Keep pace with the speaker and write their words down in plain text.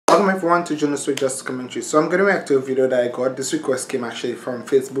Welcome everyone to Junosuede Just Commentary. So I'm going to react to a video that I got. This request came actually from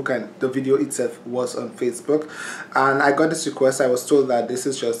Facebook, and the video itself was on Facebook. And I got this request. I was told that this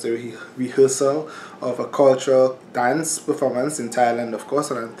is just a rehearsal of a cultural dance performance in Thailand, of course.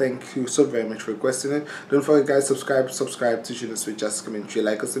 And I thank you so very much for requesting it. Don't forget, guys, subscribe to Junosuede Just Commentary.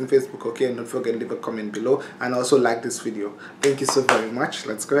 Like us on Facebook, okay? And don't forget, leave a comment below and also like this video. Thank you so very much.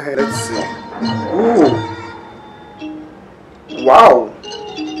 Let's go ahead. Let's see. Ooh. Wow.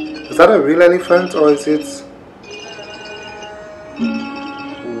 Is that a real elephant or is it?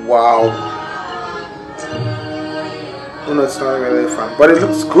 Wow. Oh no, it's not a real elephant, but it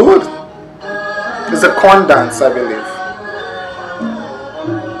looks good. It's a Khon Dance, I believe.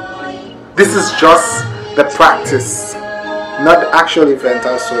 This is just the practice, not the actual event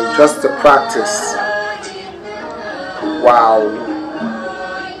also, just the practice. Wow.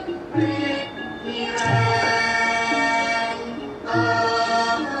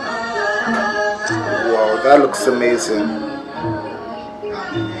 That looks amazing.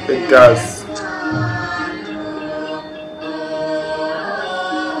 It does.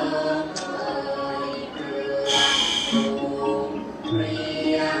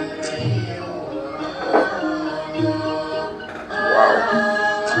 Wow.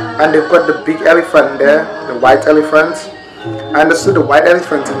 And they've got the big elephant there, the white elephant. I understood the white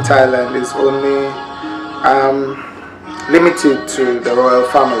elephant in Thailand is only limited to the royal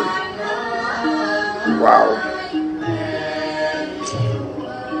family. Wow.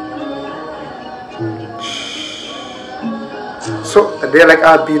 So they're like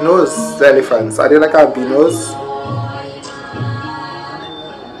albinos, the elephants. Are they like albinos?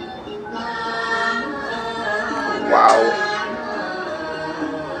 Wow.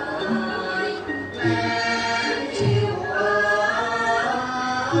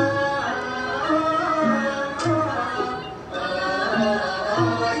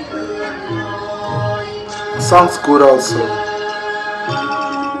 Sounds good also.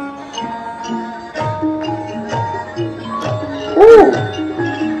 Ooh.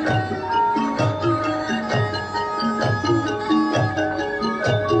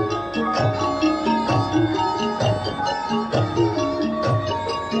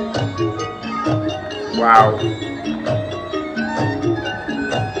 Wow.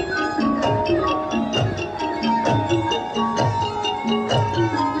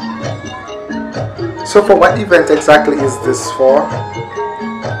 So for what event exactly is this for?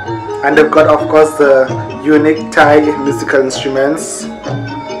 And they've got, of course, the unique Thai musical instruments.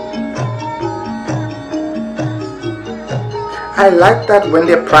 I like that when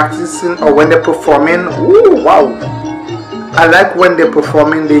they're practicing or when they're performing. Ooh, wow. I like when they're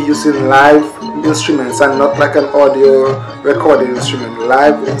performing, they're using live instruments and not like an audio recording instrument.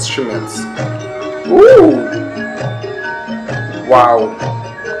 Live instruments. Ooh. Wow.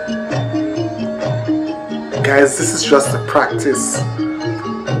 Guys, this is just a practice.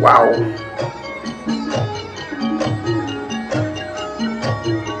 Wow.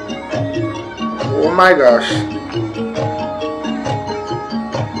 Oh my gosh.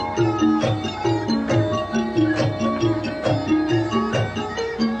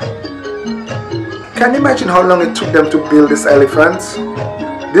 Can you imagine how long it took them to build this elephant?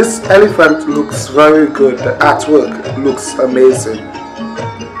 This elephant looks very good. The artwork looks amazing.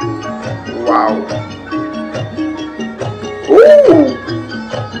 Wow. Ooh.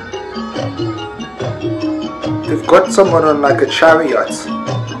 They've got someone on like a chariot.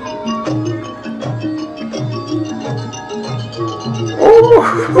 Oh.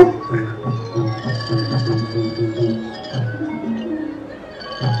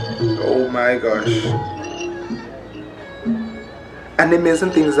 Oh my gosh. And the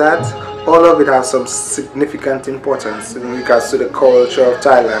amazing thing is that all of it has some significant importance in regards to the culture of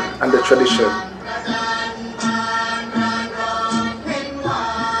Thailand and the tradition.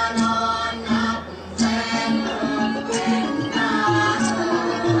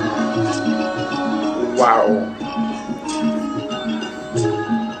 Wow.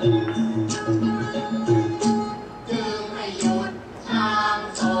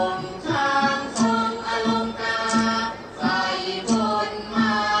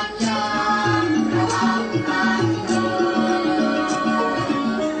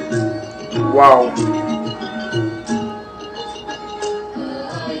 Wow.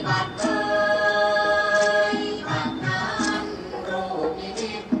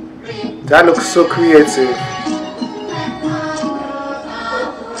 That looks so creative.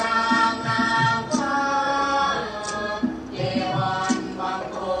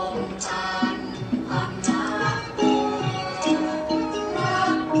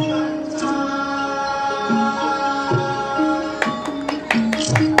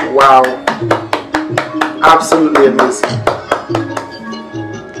 Wow, absolutely amazing.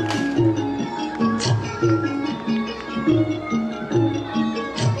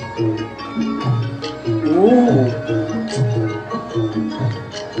 Ooh.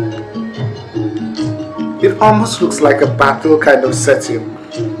 It almost looks like a battle kind of setting.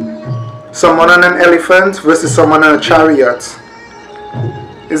 Someone on an elephant versus someone on a chariot.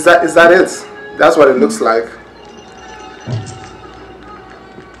 Is that it? That's what it looks like.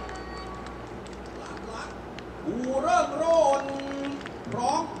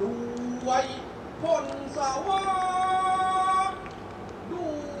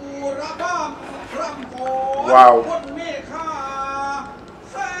 Wow.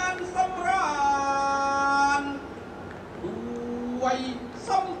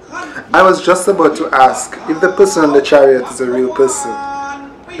 I was just about to ask if the person on the chariot is a real person,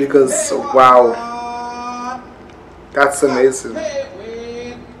 because wow, that's amazing.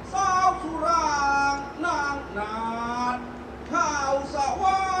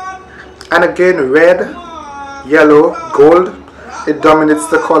 And again, red, yellow, gold, it dominates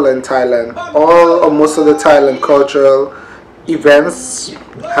the color in Thailand. All or most of the Thailand cultural events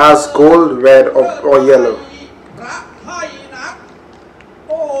has gold, red or yellow.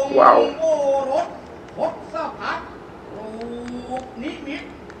 Wow.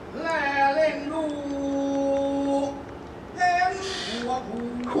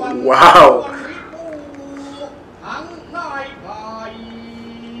 Wow.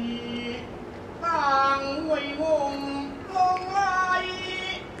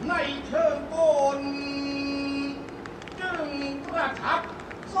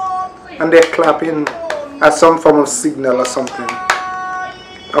 And they're clapping as some form of signal or something,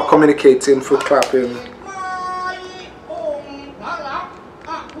 or communicating through clapping.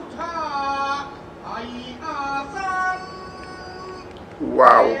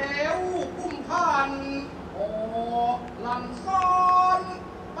 Wow.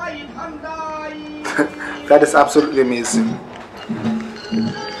 That is absolutely amazing.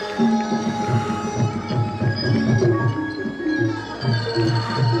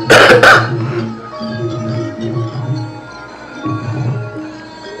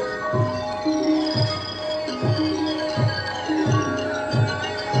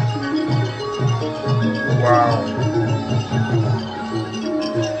 Wow.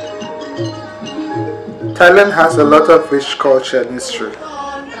 Thailand has a lot of rich culture and history.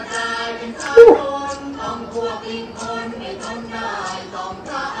 Ooh.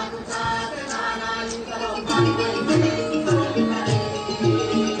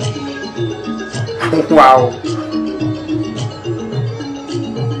 Wow.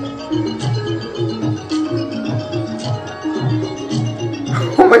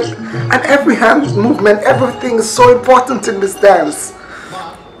 Oh my, and every hand movement, everything is so important in this dance.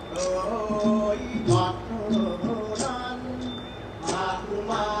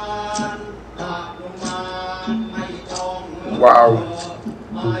 Wow.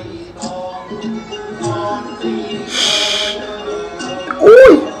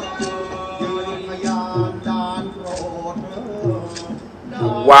 Ooh.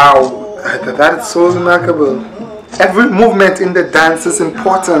 Wow, that is so remarkable. Every movement in the dance is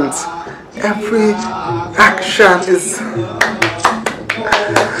important. Every action is...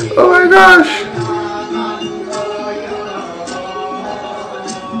 Oh my gosh.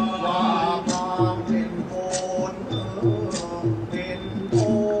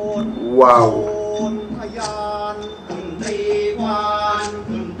 Wow.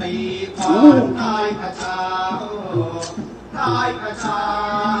 Ooh.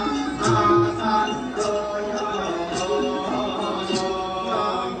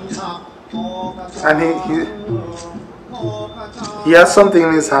 And he has something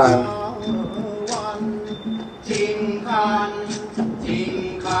in his hand.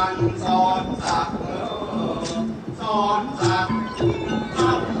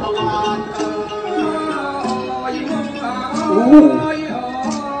 Ooh.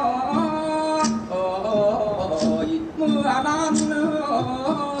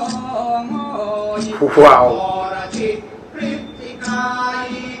 Wow.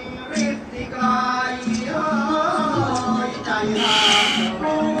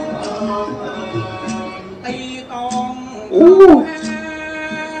 Ooh.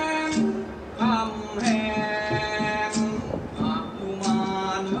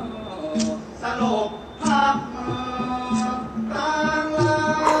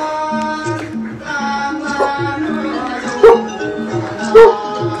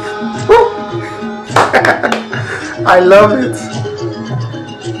 I love it.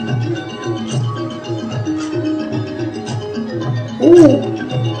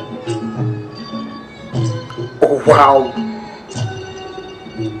 Ooh. Wow.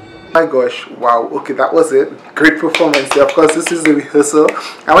 My gosh, wow. Okay, that was it. Great performance. Yeah, of course, this is the rehearsal.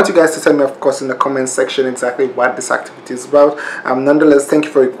 I want you guys to tell me, of course, in the comment section exactly what this activity is about. Nonetheless, thank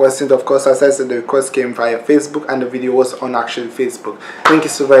you for requesting. Of course, as I said, the request came via Facebook and the video was on actually Facebook. Thank you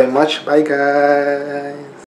so very much. Bye, guys.